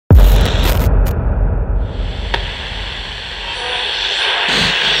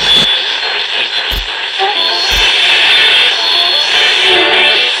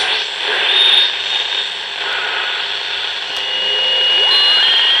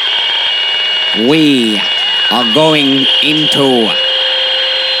We are going into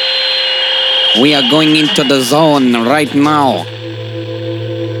the zone right now.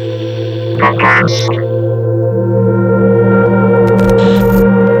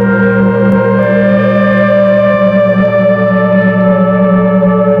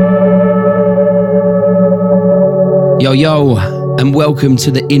 Yo, and welcome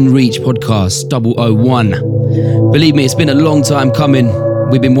to the In Reach podcast 001. Believe me, it's been a long time coming.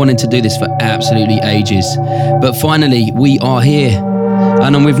 We've been wanting to do this for absolutely ages. But finally, we are here.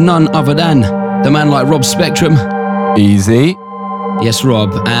 And I'm with none other than the man like Rob Spectrum. Easy. Yes,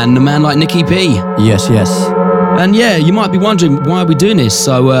 Rob. And the man like Nicky P. Yes. And yeah, you might be wondering why we're doing this.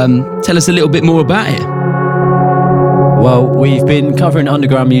 So tell us a little bit more about it. Well, we've been covering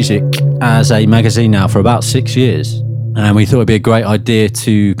underground music as a magazine now for about 6 years. And we thought it'd be a great idea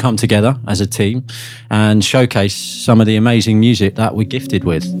to come together as a team and showcase some of the amazing music that we're gifted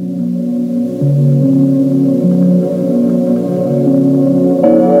with.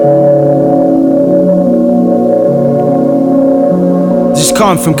 This is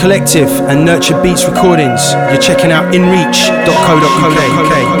Khan from Collective and Nurture Beats Recordings. You're checking out inreach.co.uk.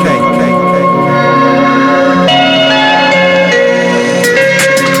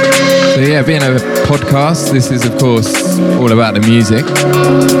 So yeah, being a podcast, this is of course all about the music.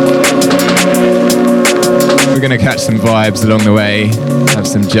 We're going to catch some vibes along the way, have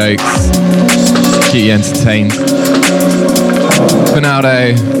some jokes, keep you entertained. For now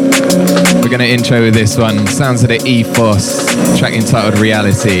though, we're going to intro with this one. Sounds of the Ethos, track entitled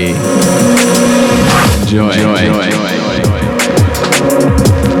Reality. Enjoy.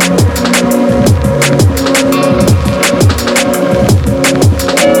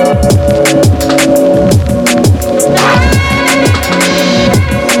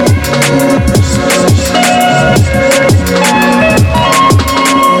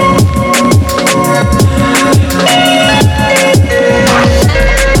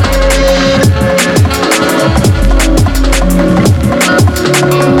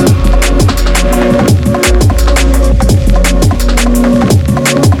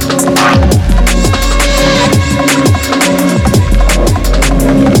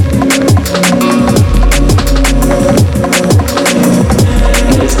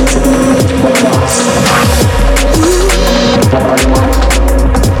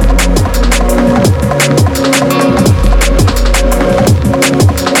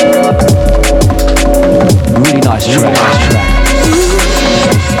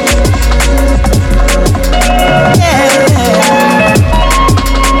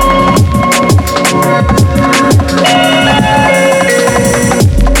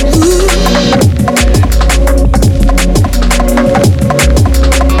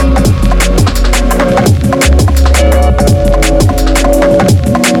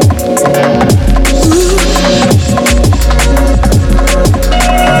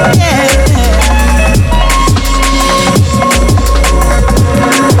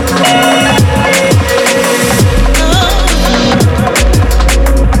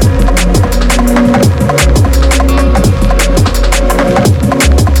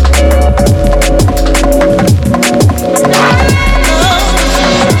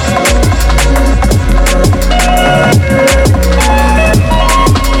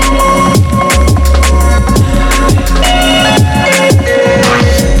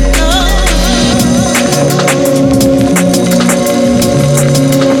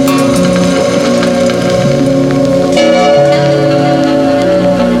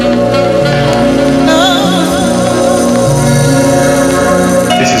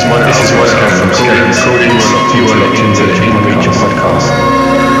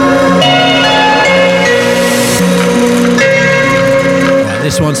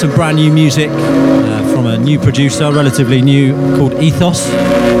 Some brand new music from a new producer, relatively new, called Ethos.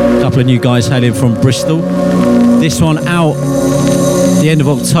 A couple of new guys hailing from Bristol. This one out the end of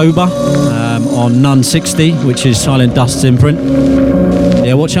October on Nun 60, which is Silent Dust's imprint.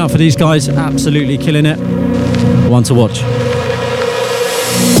 Yeah, watch out for these guys, absolutely killing it. One to watch.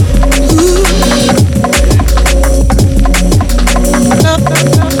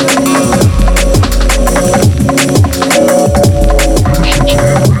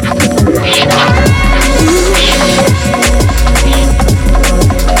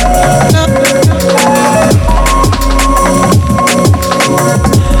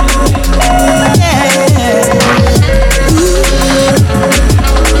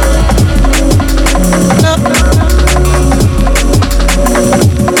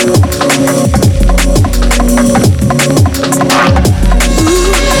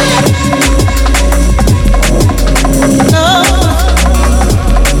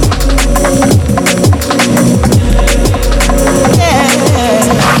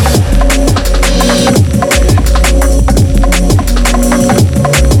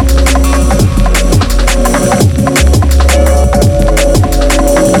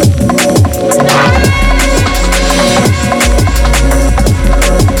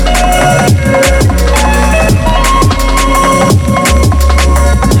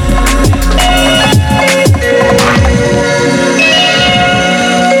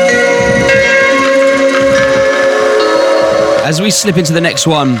 as we slip into the next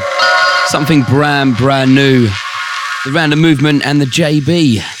one, something brand new. The Random Movement and the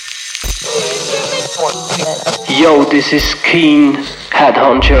JB. Yo, this is Keen, head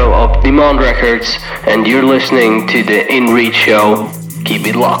honcho of Demand Records, and you're listening to the In Reach Show. Keep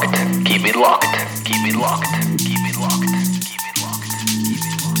it locked, keep it locked, keep it locked, keep it locked, keep it locked, keep it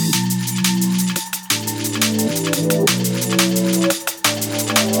locked.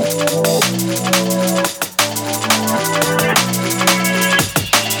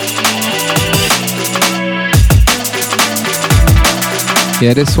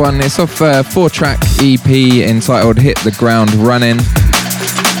 Yeah, this one, it's off a 4-track EP entitled Hit the Ground Running.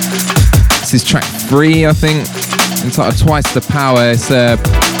 This is track 3, I think, entitled Twice the Power. It's a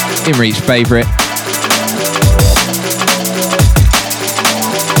In-Reach favourite.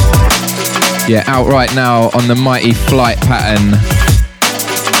 Yeah, out right now on the mighty Flight Pattern.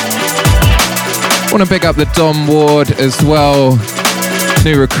 Want to big up the Dom Ward as well.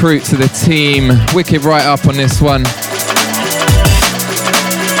 New recruit to the team. Wicked right up on this one.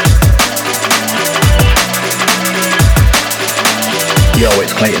 Yo,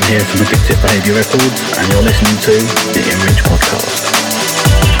 it's Clayton here from Addictive Behaviour Records, and you're listening to the In Reach Podcast.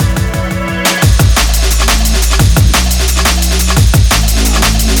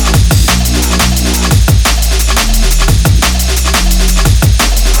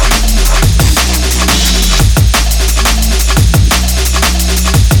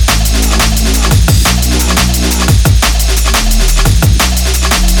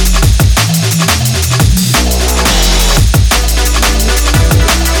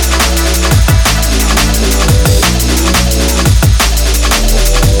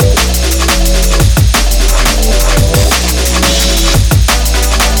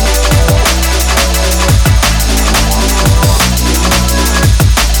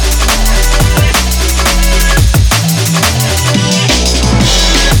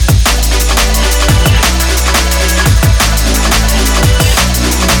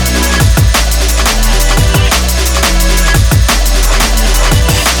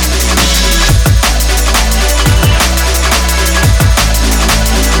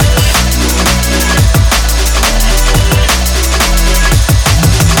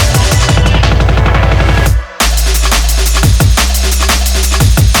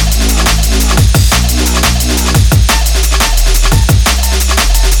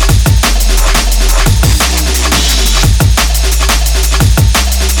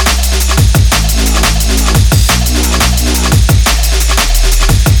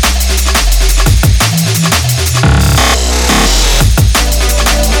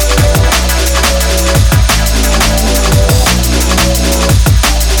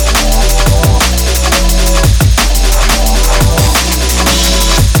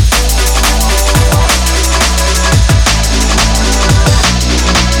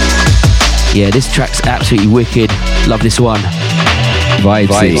 Yeah, this track's absolutely wicked. Love this one. Vibes.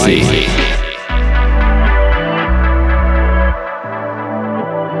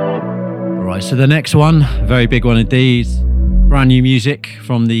 Right, so the next one, very big one indeed. Brand new music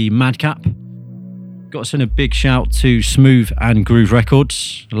from the Madcap. Got to send a big shout to Smooth and Groove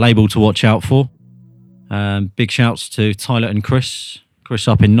Records, a label to watch out for. Big shouts to Tyler and Chris. Chris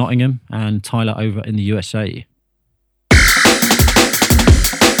up in Nottingham and Tyler over in the USA.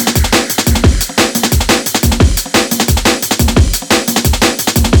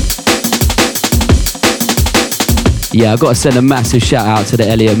 Yeah, I've got to send a massive shout out to the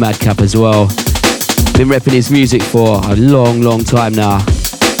Elliot Madcap as well. Been repping his music for a long time now.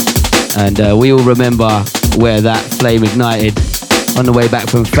 And we all remember where that flame ignited. On the way back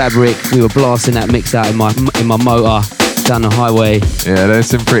from Fabric, we were blasting that mix out in my motor down the highway. Yeah, there's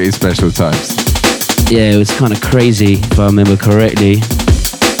some pretty special times. Yeah, it was kind of crazy if I remember correctly.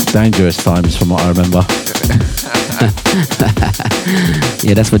 Dangerous times from what I remember.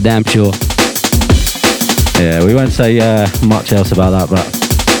 Yeah, that's for damn sure. Yeah, we won't say much else about that, but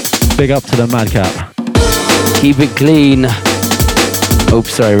big up to the Madcap. Keep it clean.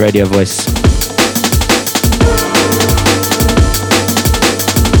 Oops, sorry, radio voice.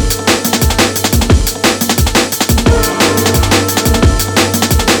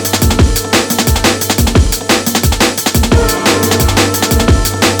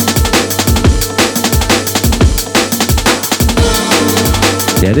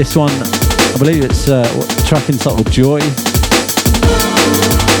 Yeah, this one, I believe it's track entitled Joy.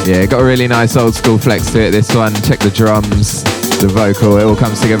 Yeah, got a really nice old school flex to it, this one. Check the drums, the vocal, it all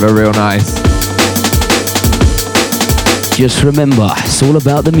comes together real nice. Just remember, it's all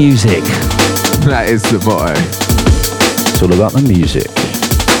about the music. That is the motto. It's all about the music.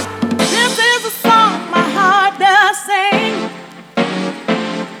 This is a song my heart does sing.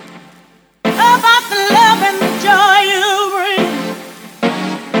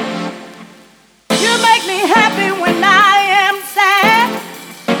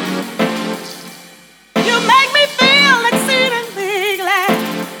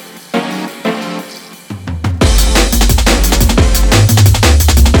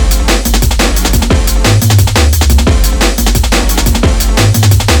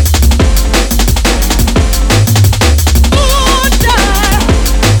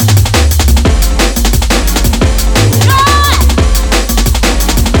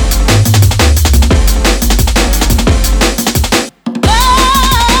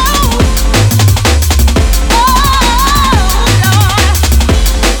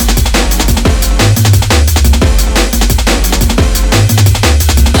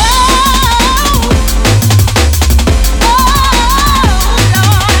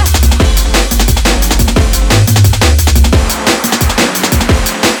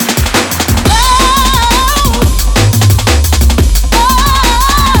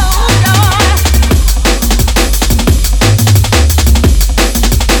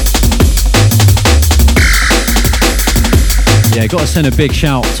 Yeah, got to send a big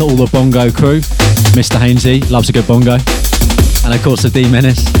shout to all the bongo crew. Mr. Hainsey loves a good bongo. And of course the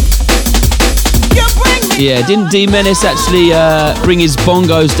D-Menace. Yeah, didn't D-Menace actually bring his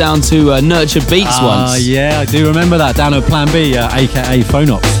bongos down to Nurture Beats once? Yeah, I do remember that, down at Plan B, aka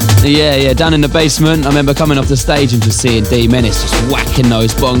Phonox. Yeah, down in the basement. I remember coming off the stage and just seeing D-Menace just whacking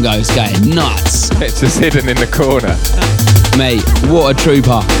those bongos, going nuts. It's just hidden in the corner. Mate, what a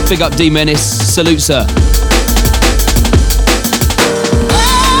trooper. Big up D-Menace, salute sir.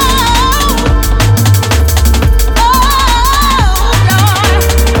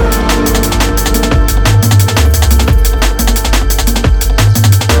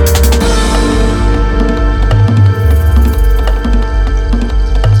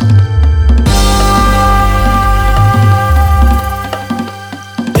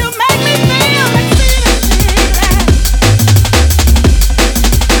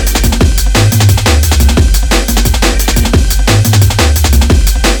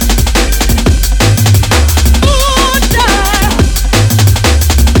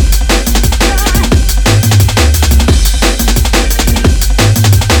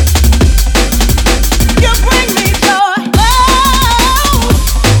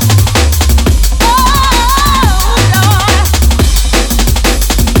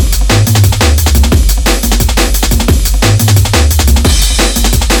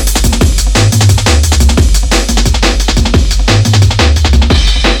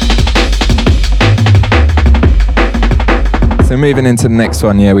 So moving into the next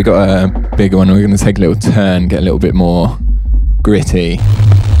one, we got a bigger one. We're going to take a little turn, get a little bit more gritty.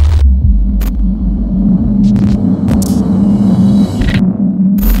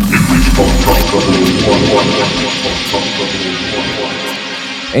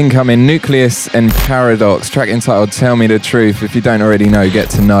 Incoming Nucleus and Paradox, track entitled Tell Me the Truth. If you don't already know, get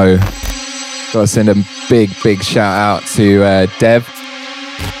to know. Got to send a big shout out to Dev,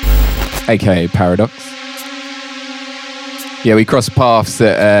 aka Paradox. Yeah, we crossed paths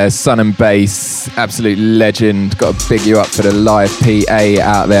at Sun and Bass, absolute legend. Got to big you up for the live PA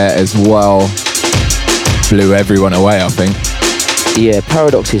out there as well. Blew everyone away, I think. Yeah,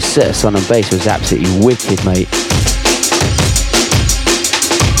 Paradox's set of Sun and Bass was absolutely wicked, mate.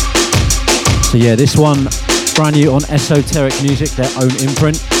 So yeah, this one, brand new on Esoteric Music, their own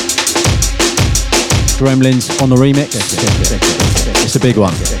imprint. Gremlins on the remix. It's a big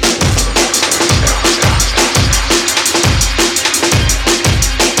one.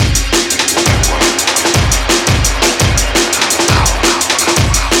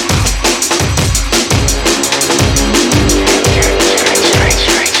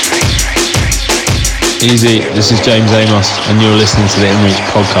 Easy, this is James Amos, and you're listening to the InReach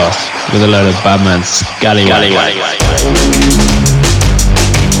podcast with a load of bad man scallywag.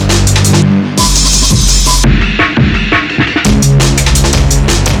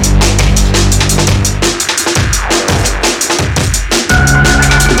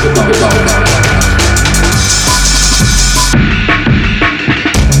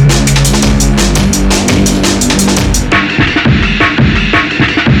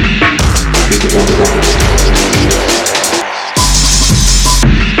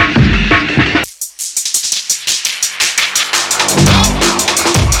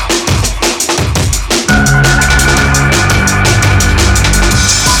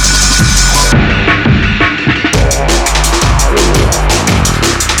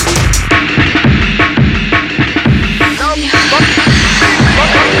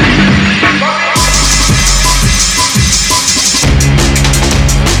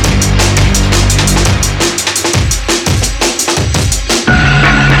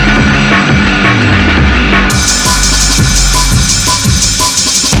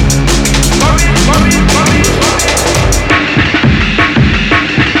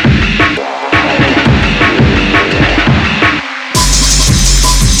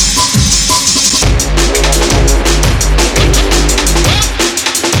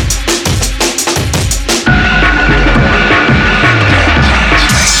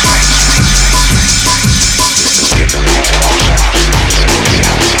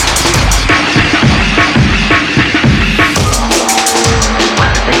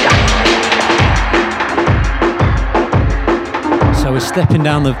 Stepping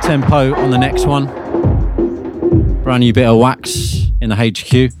down the tempo on the next one. Brand new bit of Wax in the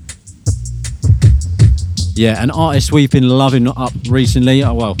HQ. Yeah, an artist we've been loving up recently,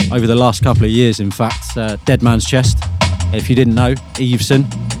 well, over the last couple of years in fact, Dead Man's Chest. If you didn't know, Eveson,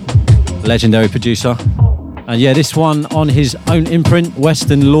 legendary producer. And yeah, this one on his own imprint,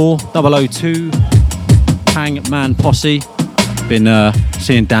 Western Law 002, Hangman Posse. Been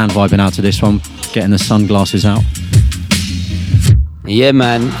seeing Dan vibing out to this one, getting the sunglasses out. Yeah,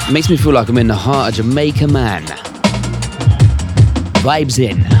 man. Makes me feel like I'm in the heart of Jamaica, man. Vibes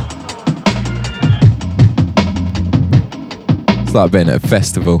in. It's like being at a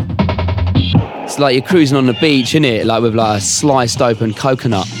festival. It's like you're cruising on the beach, innit? Like with like a sliced open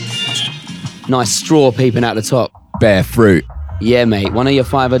coconut. Nice straw peeping out the top. Bare fruit. Yeah, mate. One of your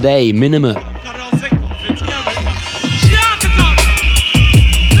 5 a day, minimum.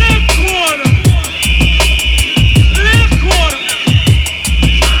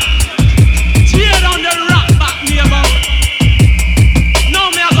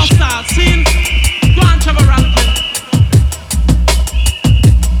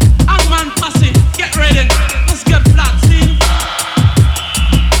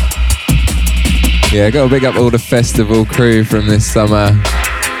 Yeah, gotta big up all the festival crew from this summer.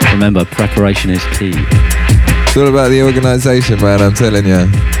 Remember, preparation is key. It's all about the organisation, man, I'm telling you.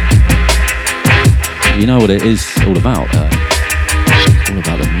 You know what it is all about? It's all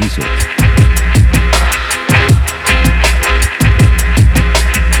about the music.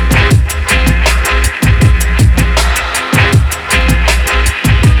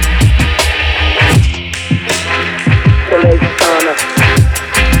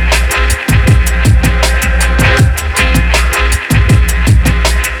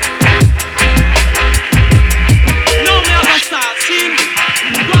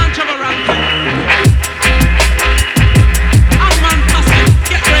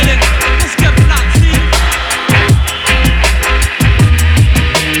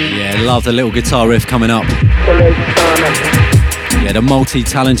 Love the little guitar riff coming up. Yeah, the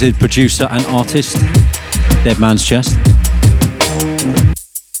multi-talented producer and artist, Dead Man's Chest.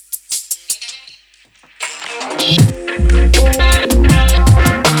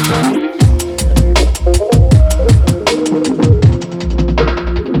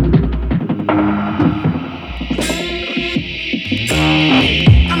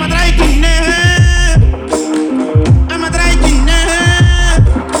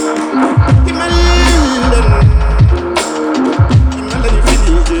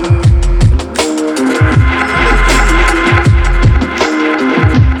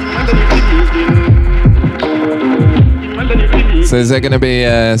 So is there going to be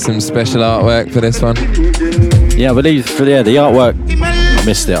some special artwork for this one? Yeah, I believe the artwork, I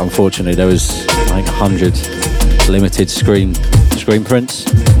missed it unfortunately. There was I think 100 limited screen prints.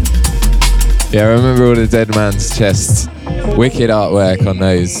 Yeah, I remember all the Dead Man's Chest. Wicked artwork on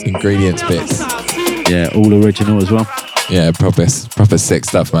those ingredients bits. Yeah, all original as well. Yeah, proper sick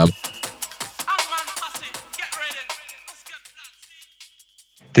stuff, man.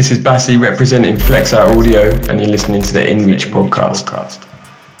 This is Bassi representing Flex Out Audio, and you're listening to the InReach podcast.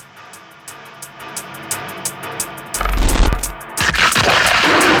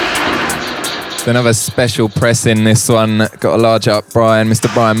 Another special press in this one. Got a large up Brian,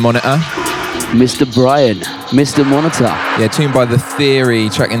 Mr. Brian Monitor. Mr. Brian, Mr. Monitor. Yeah, tuned by The Theory,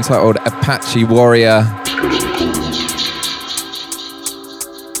 track entitled Apache Warrior.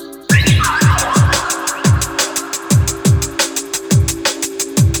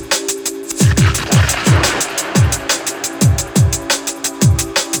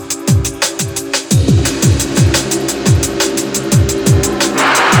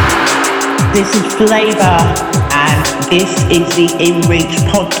 This is Flavor, and this is the InReach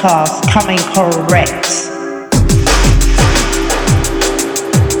podcast, coming correct.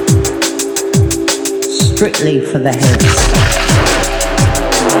 Strictly for the heads.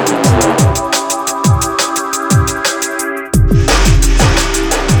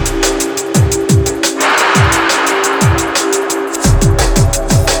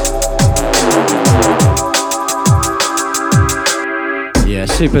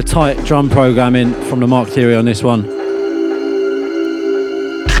 Super tight drum programming from the Mark Theory on this one.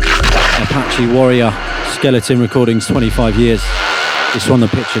 Apache Warrior, Skeleton Recordings, 25 years. This one, the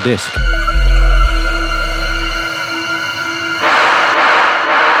picture disc.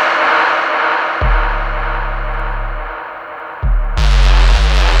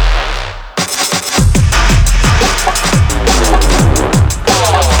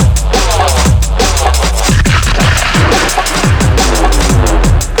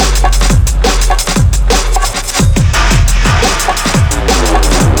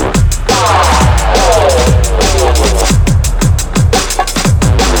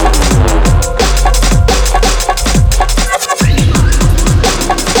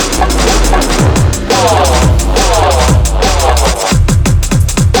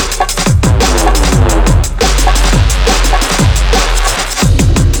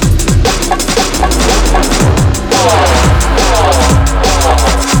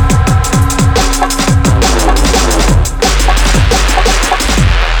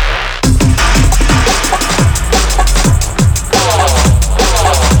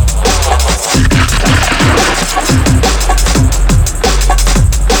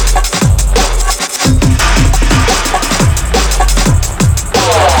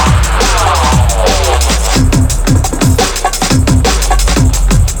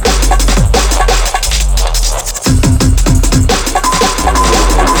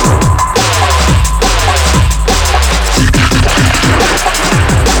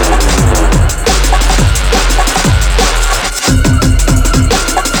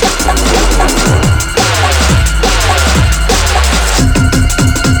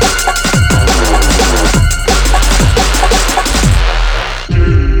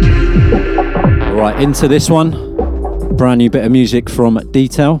 into this one. Brand new bit of music from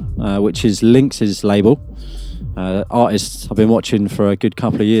Detail, which is Lynx's label. Artists I've been watching for a good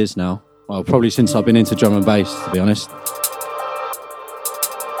couple of years now. Well, probably since I've been into drum and bass, to be honest.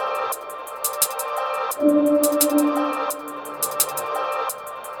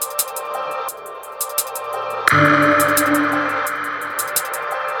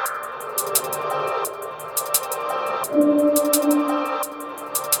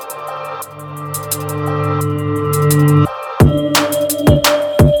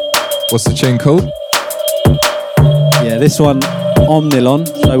 What's the tune called? Yeah, this one, Omnilon.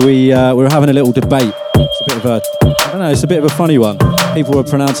 So we were having a little debate. It's a bit of a, I don't know, it's a bit of a funny one. People were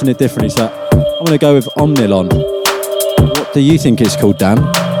pronouncing it differently, so I'm going to go with Omnilon. What do you think it's called, Dan?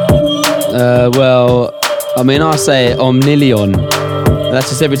 Well, I mean, I say Omnilion. That's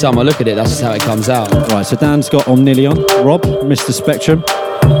just every time I look at it, that's just how it comes out. Right, so Dan's got Omnilion. Rob, Mr. Spectrum.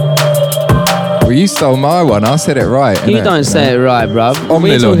 Well, you stole my one. I said it right. You don't say it right, bruv. What are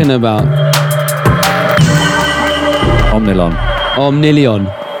you talking about? Omnilon. Omnilion.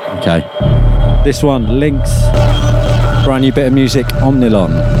 Okay. This one, Lynx. Brand new bit of music,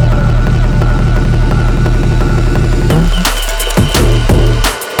 Omnilon.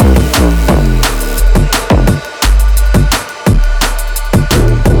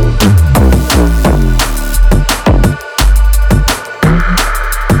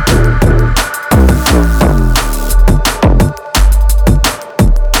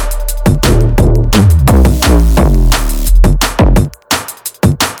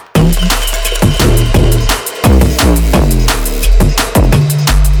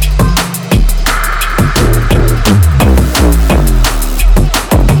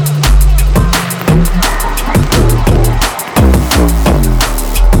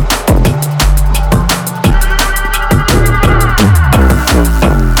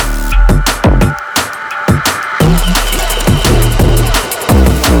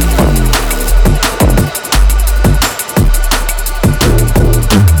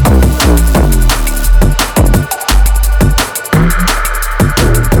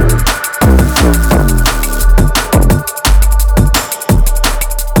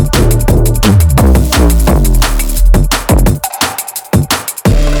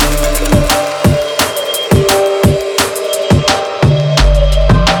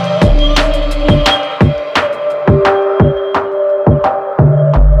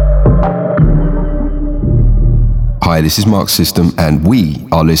 This is Mark System, and we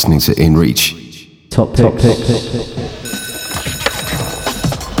are listening to In Reach. Top pick.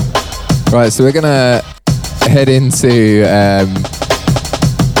 Right, so we're gonna head into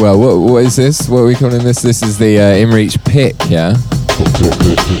well, what is this? What are we calling this? This is the In Reach pick, yeah.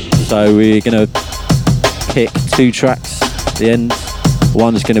 So we're gonna pick two tracks at the end.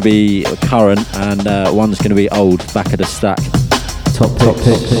 One's gonna be current, and one's gonna be old, back of the stack. Top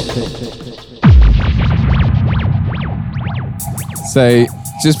pick. So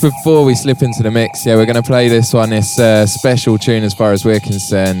just before we slip into the mix, yeah, we're going to play this one. It's a special tune as far as we're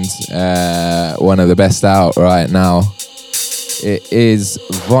concerned. One of the best out right now. It is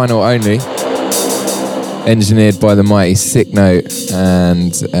vinyl only. Engineered by the mighty Sick Note,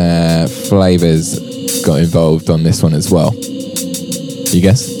 and Flavors got involved on this one as well. You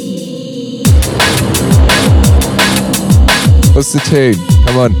guess? What's the tune?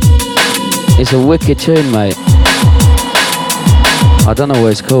 Come on. It's a wicked tune, mate. I don't know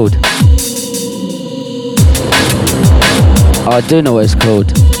what it's called. Oh, I do know what it's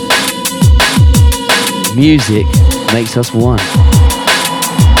called. Music makes us one.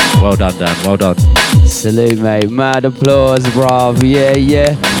 Well done, Dan. Well done. Salute, mate. Mad applause, bruv.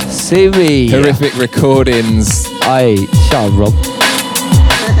 Yeah. See me. Horrific recordings. Aye, shut up, Rob.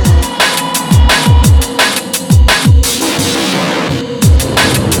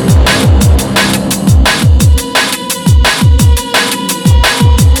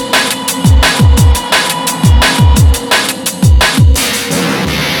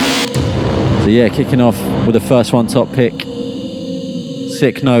 Yeah, kicking off with the first one, top pick.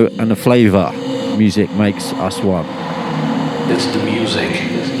 Sick Note and the Flavor. Music makes us one. It's the music.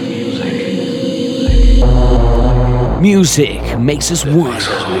 Music makes us one.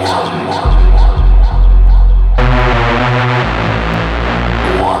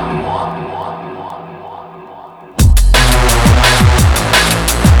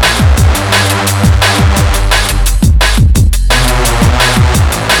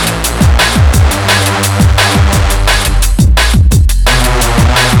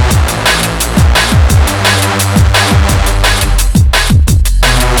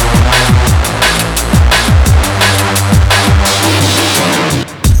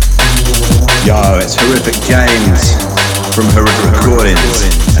 Horrific James from Horrific Recordings,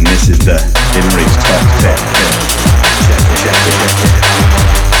 and this is the InReach Top 10. Check it.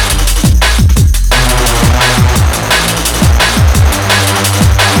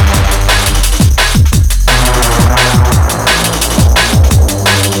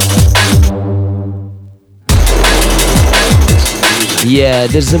 Yeah,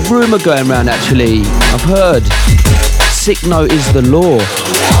 there's a rumour going around actually. I've heard Sick Note is the law.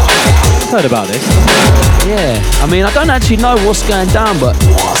 Heard about this. Yeah, I mean, I don't actually know what's going down, but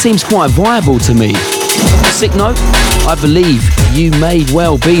it seems quite viable to me. Sick Note, I believe you may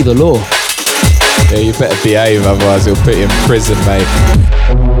well be the law. Yeah, you better behave, otherwise he'll put you in prison, mate.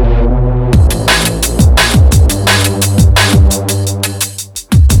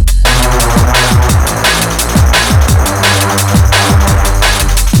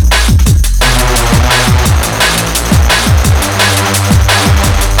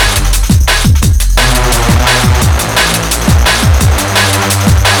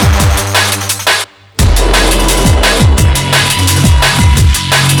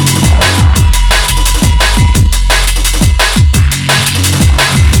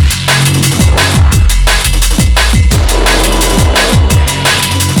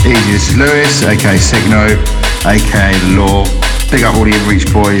 This is Lewis, aka Sick Note, aka The Law. Big up all the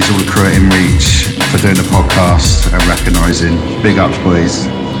InReach boys, all the crew at InReach for doing the podcast and recognising. Big ups, boys.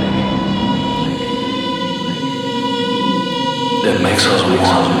 That makes us one.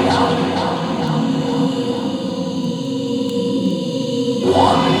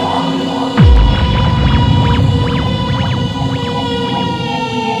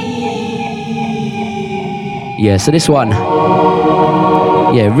 Yeah, so this one.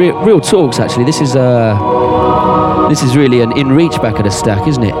 Yeah, real talks actually. This is really an InReach Back of the Stack,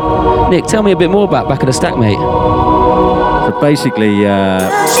 isn't it? Nick, tell me a bit more about Back of the Stack, mate. So basically,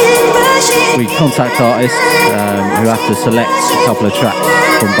 we contact artists who have to select a couple of tracks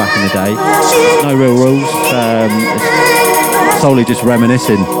from back in the day. No real rules. It's solely just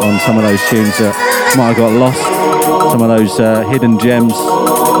reminiscing on some of those tunes that might have got lost. Some of those hidden gems.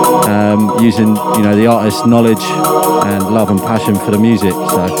 Using the artist's knowledge and love and passion for the music.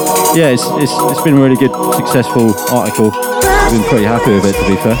 So yeah, it's been a really good, successful article. I've been pretty happy with it, to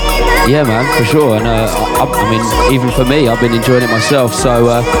be fair. Yeah, man, for sure. And I mean, even for me, I've been enjoying it myself. So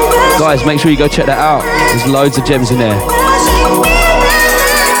guys, make sure you go check that out. There's loads of gems in there.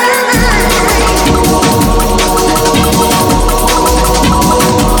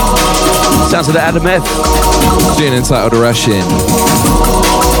 Sounds of the Adam F. Tune entitled Rushing.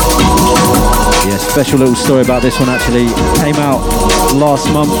 Yeah, special little story about this one actually. Came out last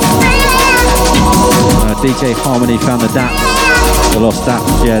month. DJ Harmony found the DAPs, the lost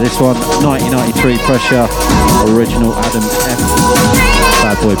DAPs. Yeah, this one, 1993 Pressure, original Adam F.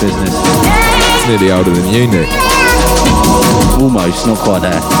 Bad boy business. Nearly older than you, Nick. Almost, not quite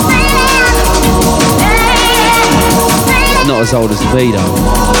there. Not as old as V though.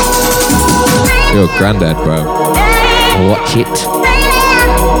 You're a granddad, bro. Watch it.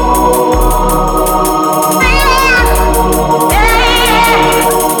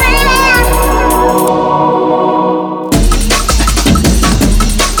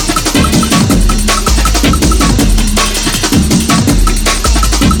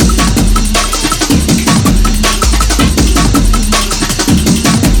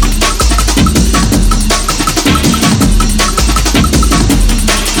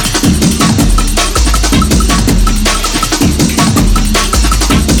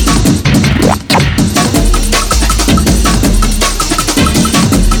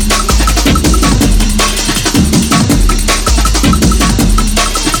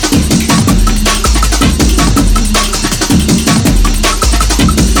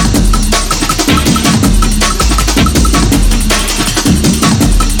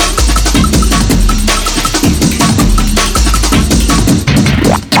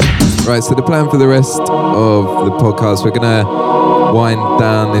 Right, so the plan for the rest of the podcast, we're gonna wind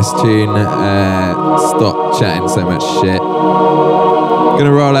down this tune, stop chatting so much shit.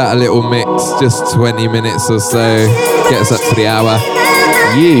 Gonna roll out a little mix, just 20 minutes or so, get us up to the hour.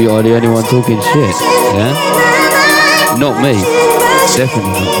 You are the only one talking shit, yeah? Not me.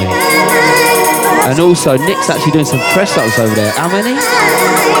 Definitely not me. And also, Nick's actually doing some press-ups over there. How many?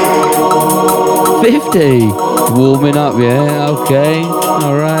 50. Warming up, yeah, okay.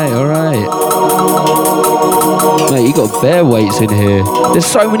 Alright. Mate, you got bare weights in here. There's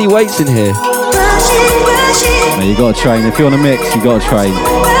so many weights in here. Mate, you gotta train. If you want to mix, you gotta train.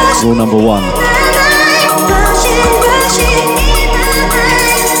 Rule number one.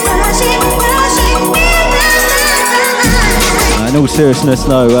 In all seriousness,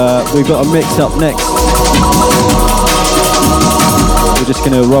 no, we've got a mix up next We're just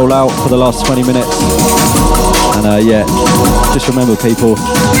going to roll out for the last 20 minutes. And yeah, just remember people,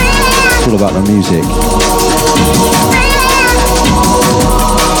 it's all about the music.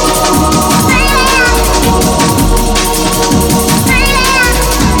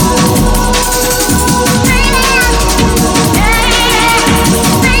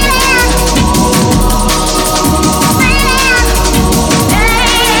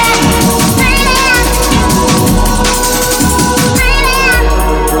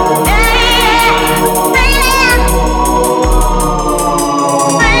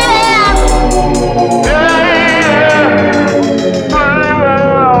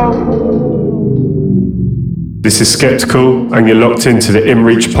 This is Skeptical, and you're locked into the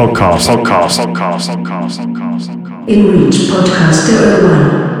InReach podcast. InReach Podcast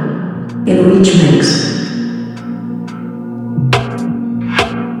 01. InReach Mix.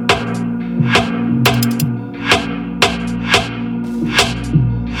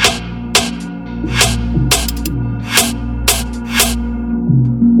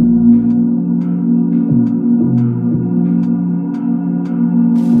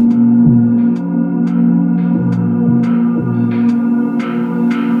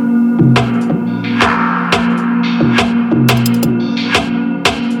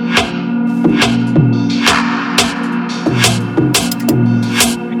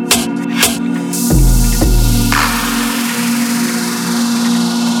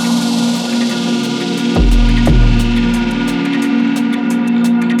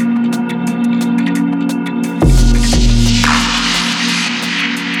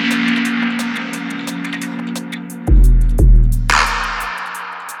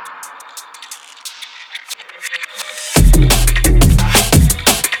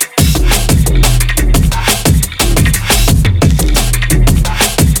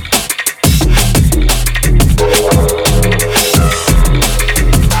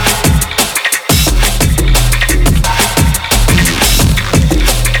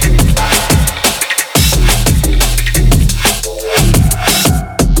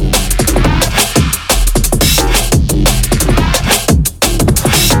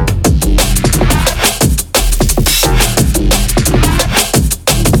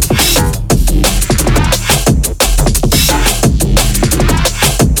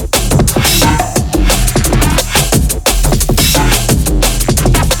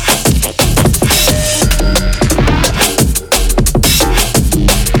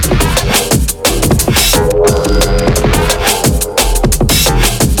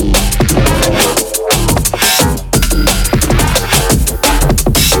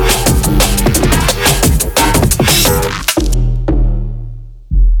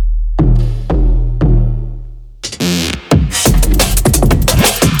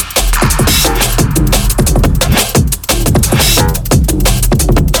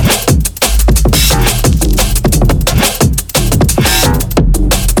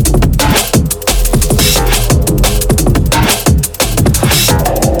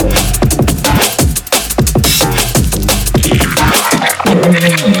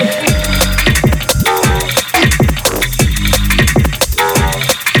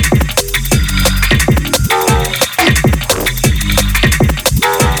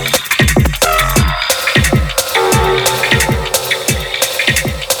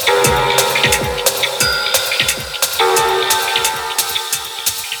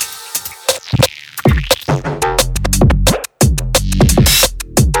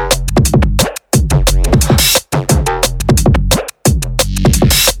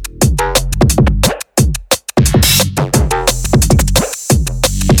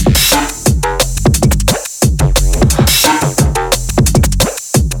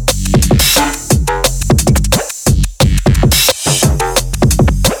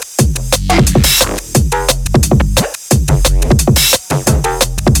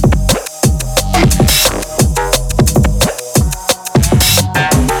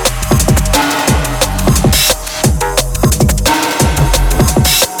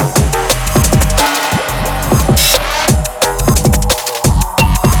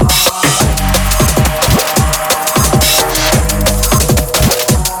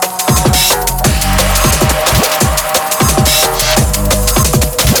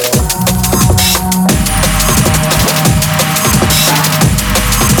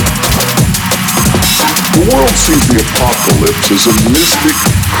 The world sees the apocalypse as a mystic,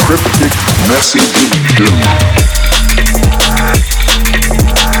 cryptic message of doom.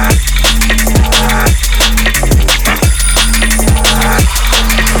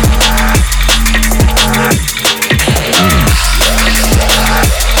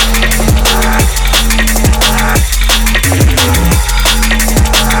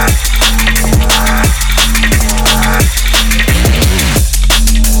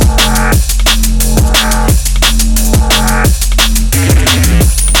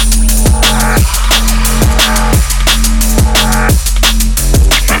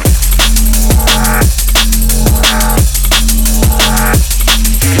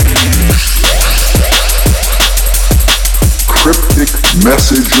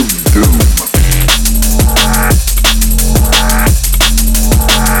 message of doom.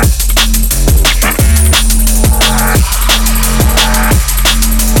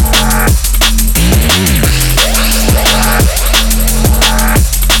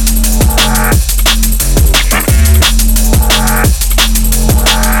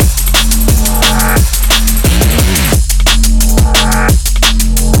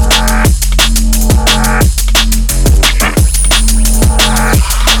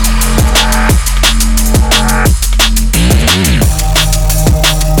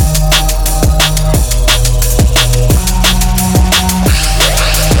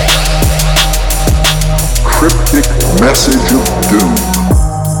 Cryptic message of doom.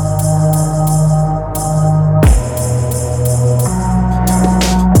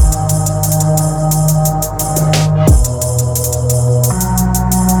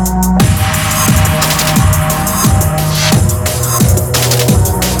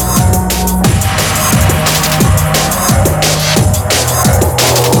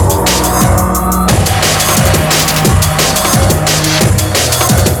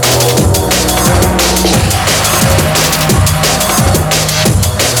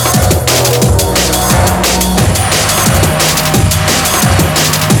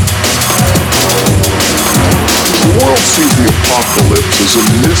 The world sees the apocalypse as a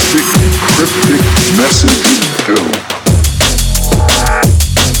mystic, cryptic message of doom.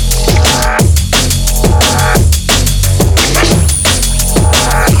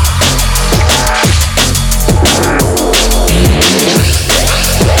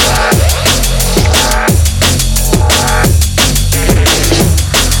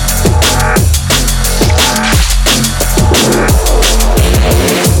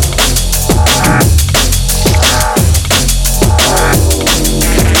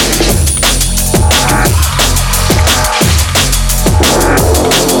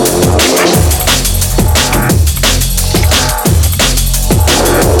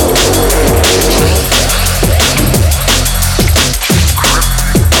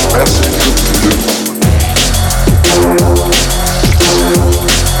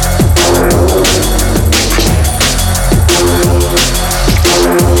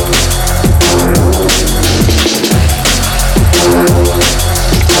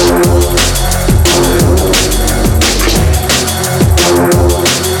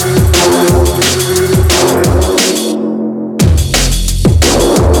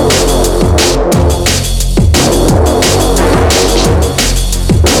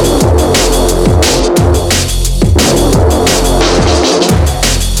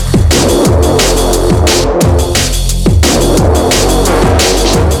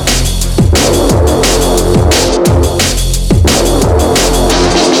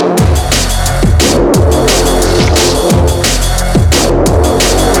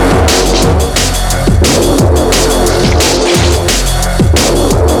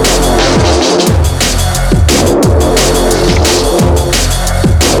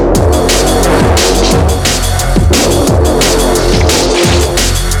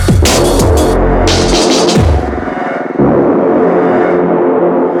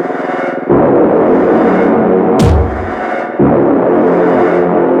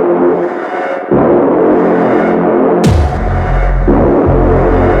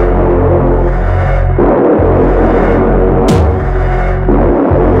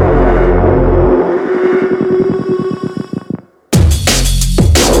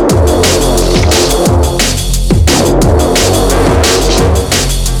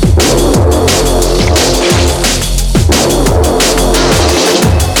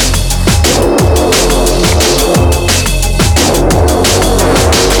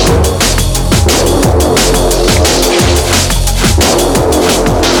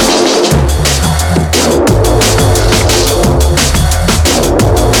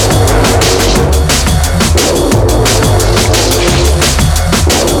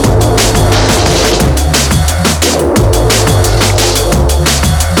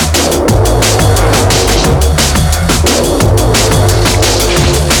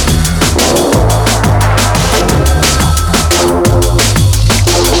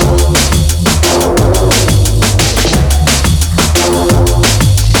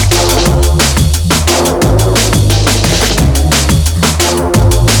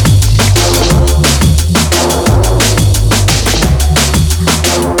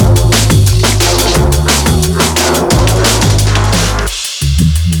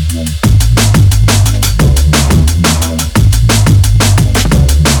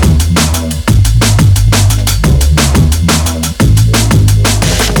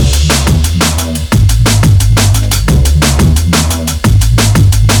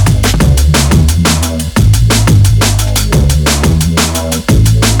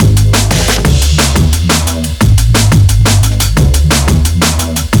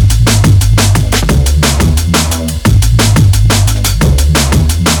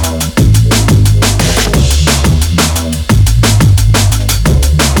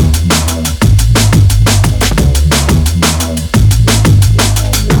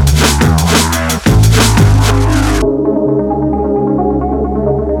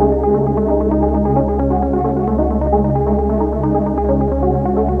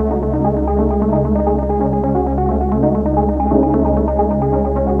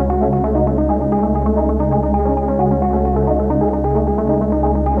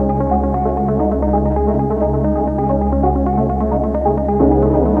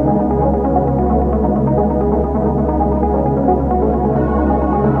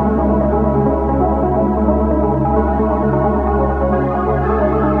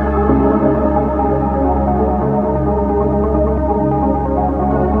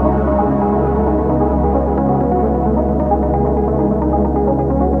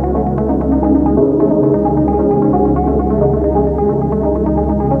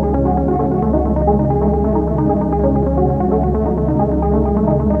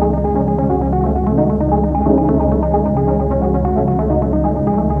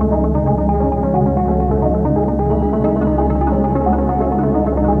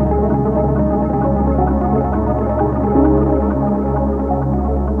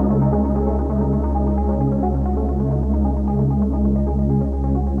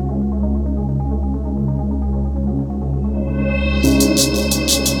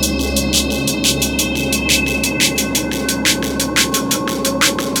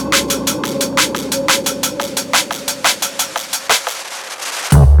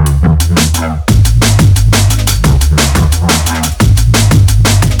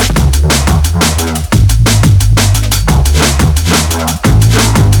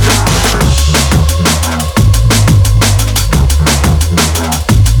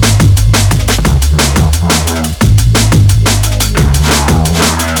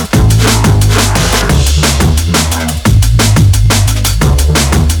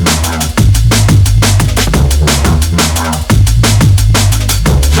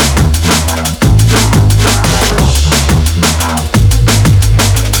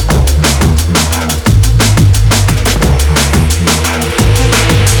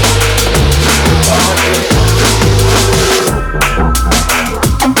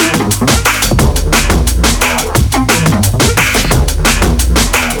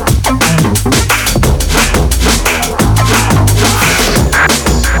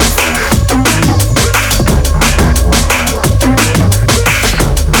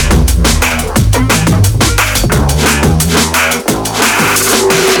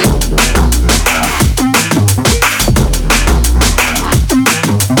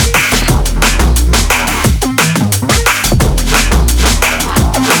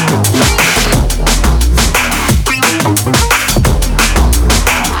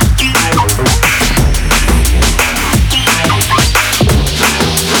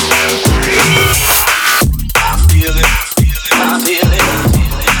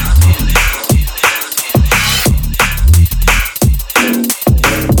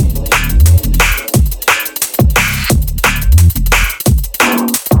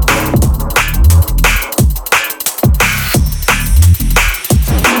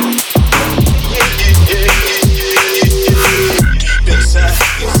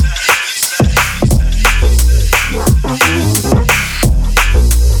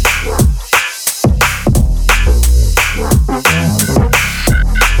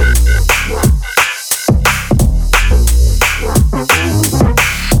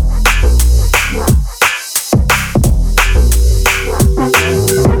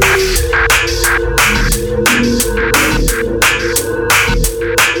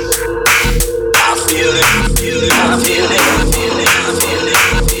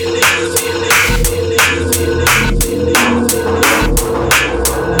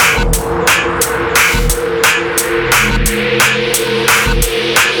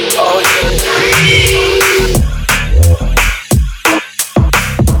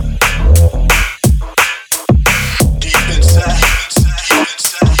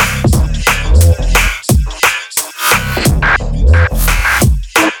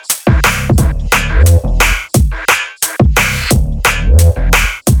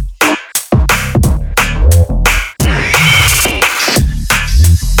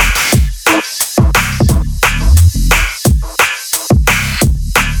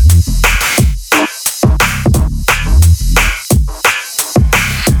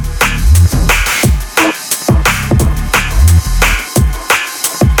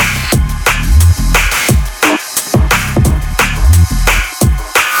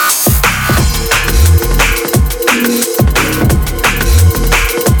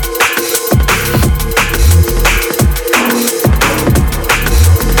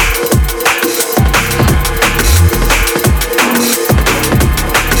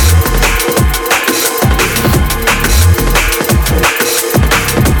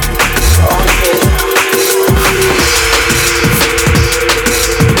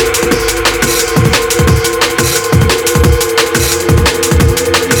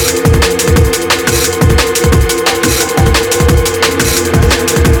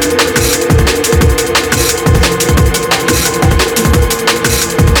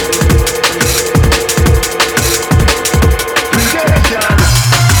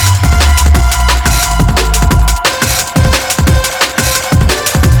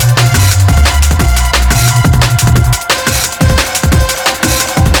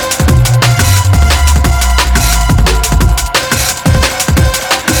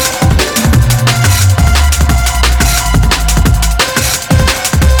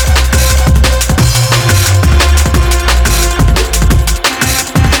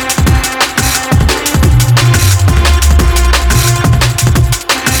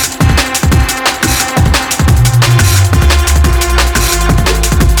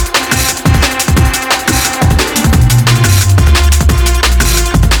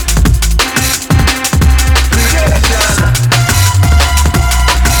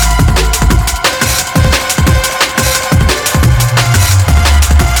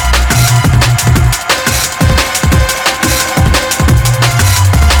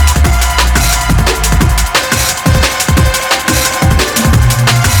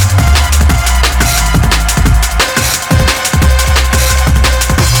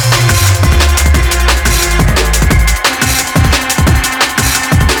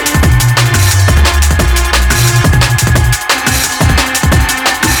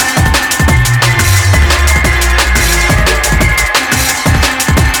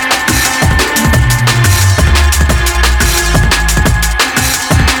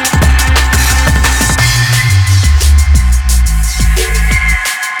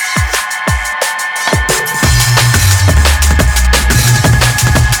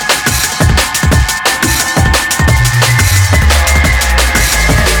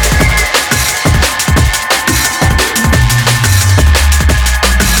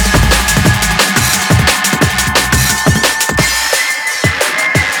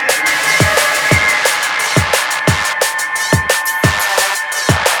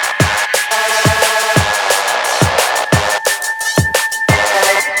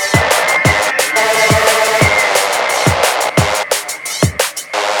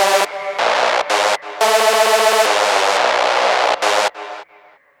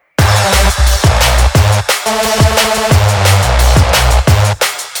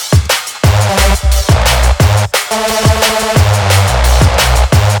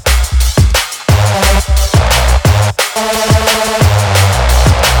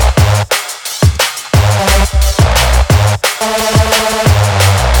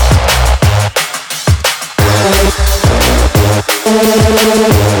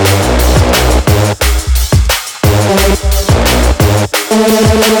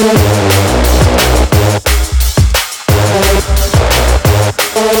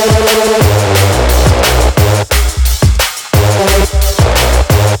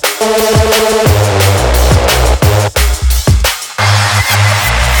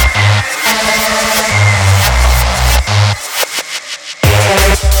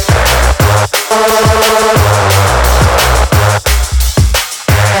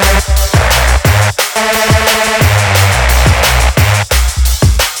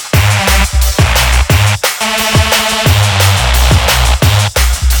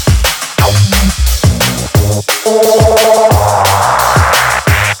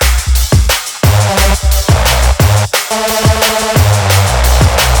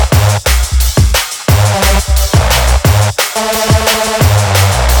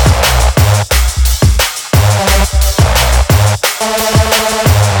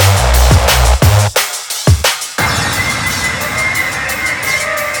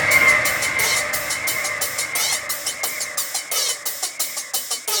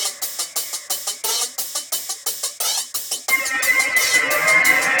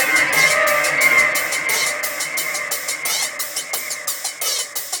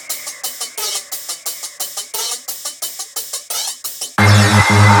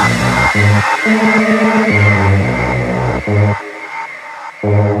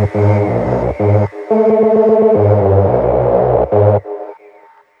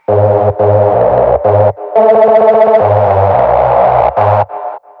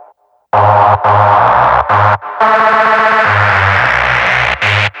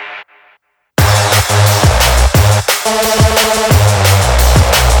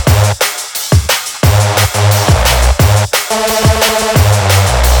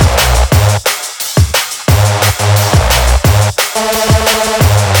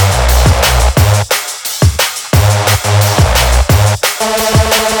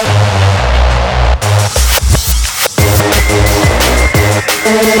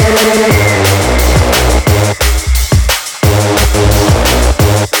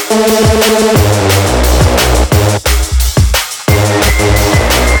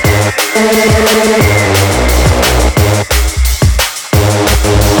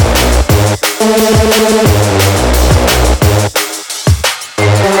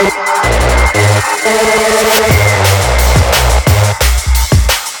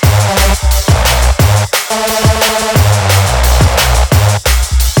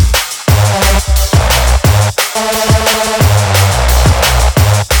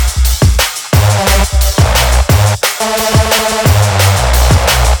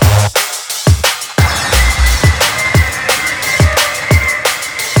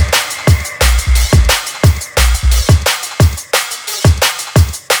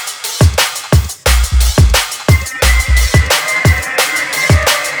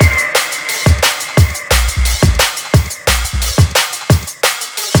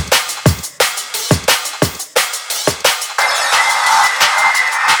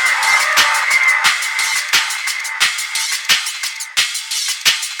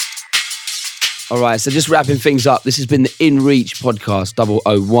 Alright, so just wrapping things up, this has been the In Reach podcast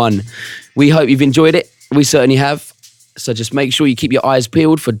 001. We hope you've enjoyed it. We certainly have. So just make sure you keep your eyes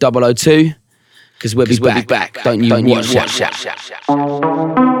peeled for 002, because we'll be back. Don't you watch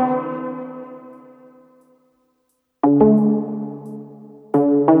that.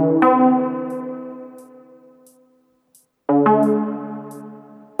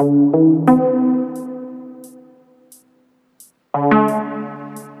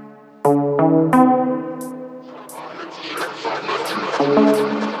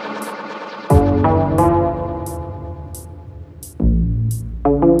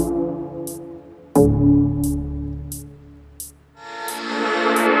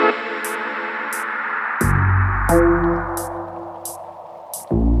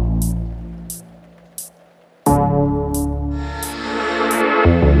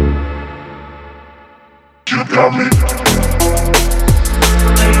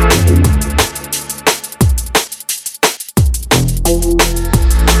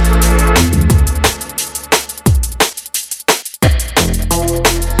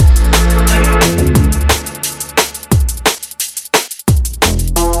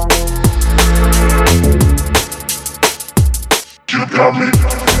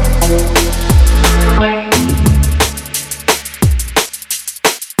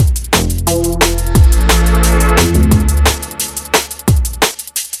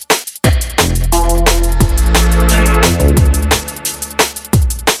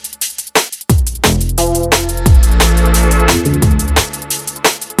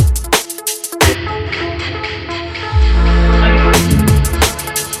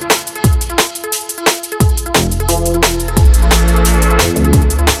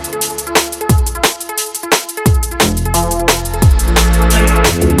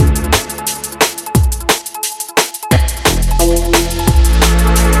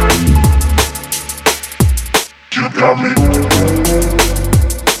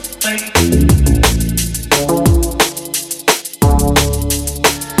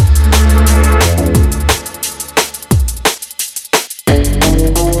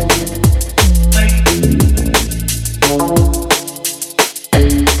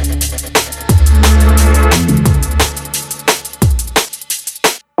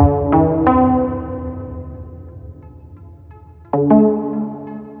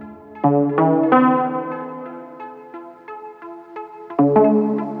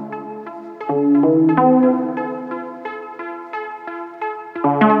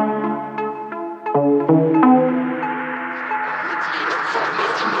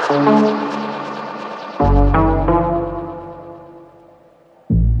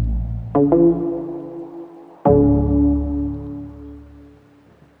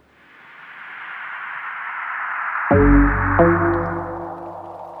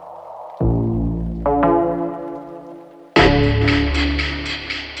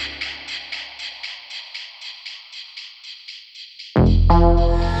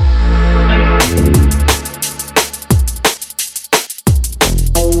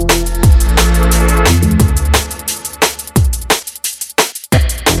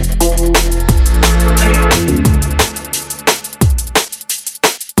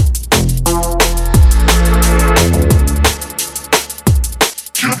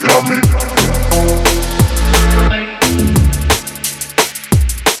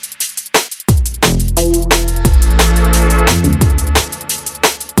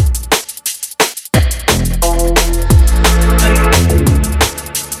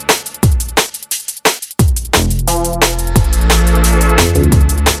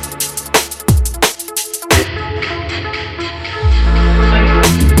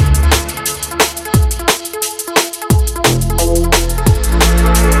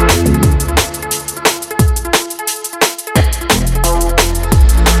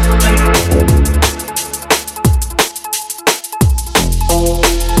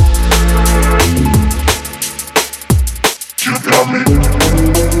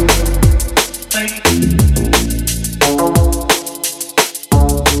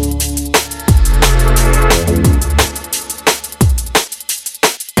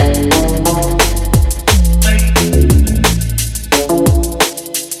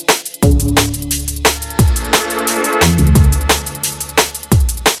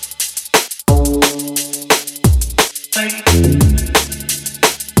 say.